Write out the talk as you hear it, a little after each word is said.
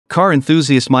Car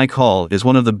enthusiast Mike Hall is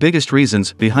one of the biggest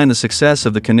reasons behind the success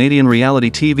of the Canadian reality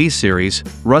TV series,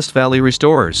 Rust Valley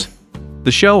Restorers.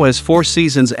 The show has 4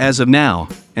 seasons as of now,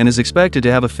 and is expected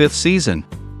to have a 5th season.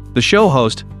 The show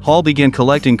host, Hall, began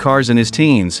collecting cars in his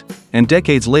teens, and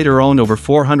decades later owned over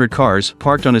 400 cars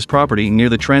parked on his property near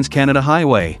the Trans-Canada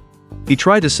Highway. He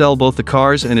tried to sell both the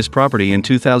cars and his property in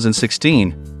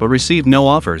 2016, but received no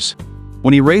offers.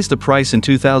 When he raised the price in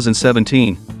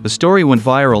 2017, the story went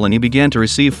viral and he began to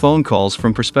receive phone calls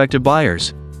from prospective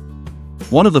buyers.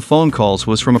 One of the phone calls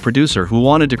was from a producer who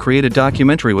wanted to create a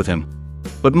documentary with him.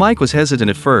 But Mike was hesitant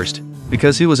at first,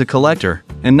 because he was a collector,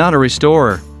 and not a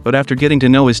restorer, but after getting to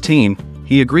know his team,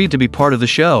 he agreed to be part of the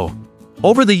show.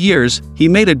 Over the years, he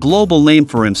made a global name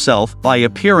for himself by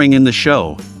appearing in the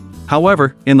show.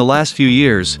 However, in the last few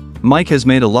years, Mike has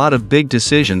made a lot of big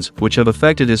decisions which have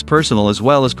affected his personal as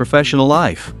well as professional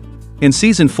life. In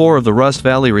Season 4 of the Rust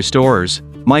Valley Restorers,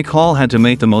 Mike Hall had to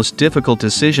make the most difficult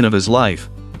decision of his life: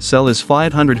 sell his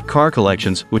 500 car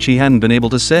collections which he hadn't been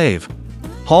able to save.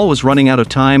 Hall was running out of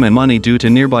time and money due to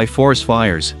nearby forest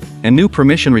fires, and new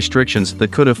permission restrictions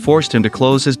that could have forced him to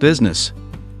close his business.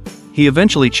 He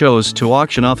eventually chose to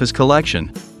auction off his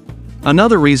collection.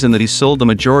 Another reason that he sold the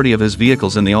majority of his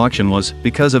vehicles in the auction was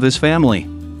because of his family.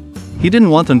 He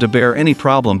didn't want them to bear any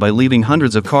problem by leaving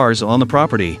hundreds of cars on the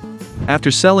property.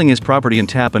 After selling his property in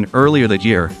Tappan earlier that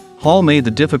year, Hall made the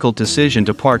difficult decision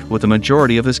to part with the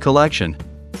majority of his collection.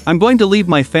 "I'm going to leave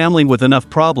my family with enough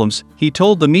problems," he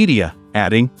told the media,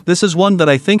 adding, "This is one that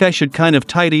I think I should kind of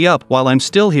tidy up while I'm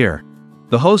still here."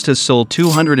 The host has sold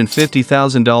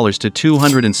 $250,000 to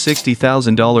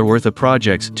 $260,000 worth of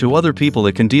projects to other people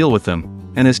that can deal with them,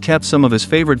 and has kept some of his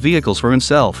favorite vehicles for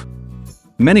himself.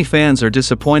 Many fans are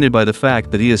disappointed by the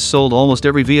fact that he has sold almost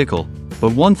every vehicle,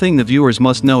 but one thing the viewers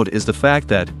must note is the fact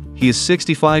that he is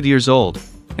 65 years old,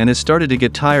 and has started to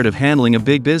get tired of handling a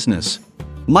big business.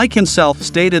 Mike himself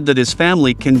stated that his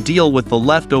family can deal with the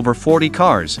leftover 40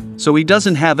 cars, so he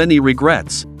doesn't have any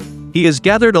regrets. He has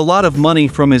gathered a lot of money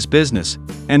from his business,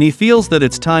 and he feels that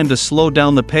it's time to slow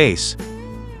down the pace.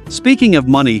 Speaking of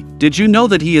money, did you know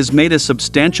that he has made a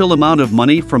substantial amount of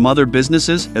money from other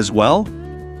businesses as well?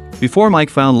 Before Mike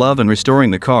found love in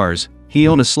restoring the cars, he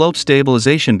owned a slope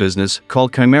stabilization business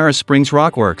called Chimera Springs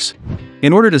Rock Works.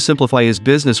 In order to simplify his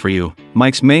business for you,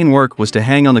 Mike's main work was to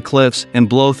hang on the cliffs and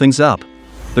blow things up.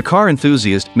 The car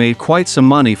enthusiast made quite some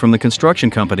money from the construction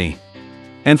company.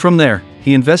 And from there,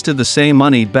 he invested the same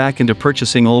money back into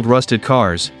purchasing old rusted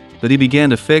cars that he began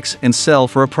to fix and sell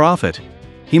for a profit.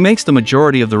 He makes the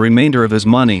majority of the remainder of his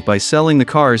money by selling the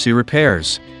cars he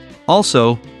repairs.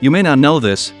 Also, you may not know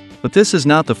this, but this is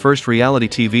not the first reality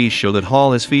TV show that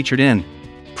Hall has featured in.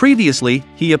 Previously,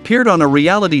 he appeared on a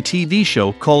reality TV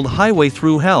show called Highway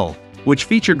Through Hell, which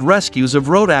featured rescues of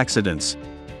road accidents.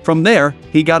 From there,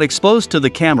 he got exposed to the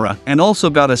camera and also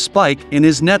got a spike in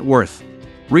his net worth.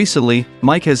 Recently,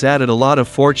 Mike has added a lot of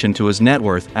fortune to his net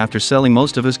worth after selling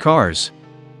most of his cars.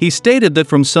 He stated that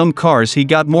from some cars he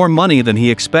got more money than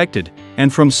he expected,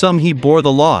 and from some he bore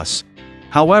the loss.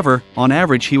 However, on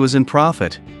average he was in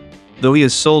profit. Though he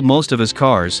has sold most of his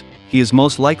cars, he is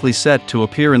most likely set to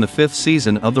appear in the 5th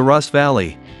season of the Rust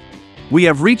Valley. We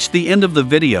have reached the end of the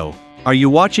video. Are you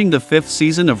watching the 5th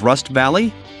season of Rust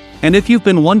Valley? And if you've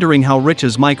been wondering how rich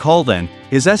is Mike Hall, then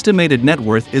his estimated net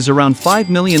worth is around $5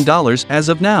 million as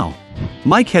of now.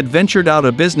 Mike had ventured out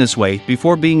a business way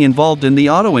before being involved in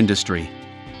the auto industry.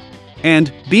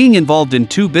 And being involved in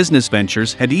 2 business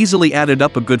ventures had easily added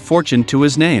up a good fortune to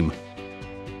his name.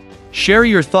 Share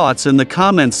your thoughts in the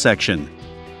comments section.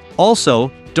 Also,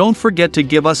 don't forget to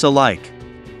give us a like.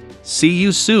 See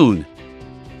you soon.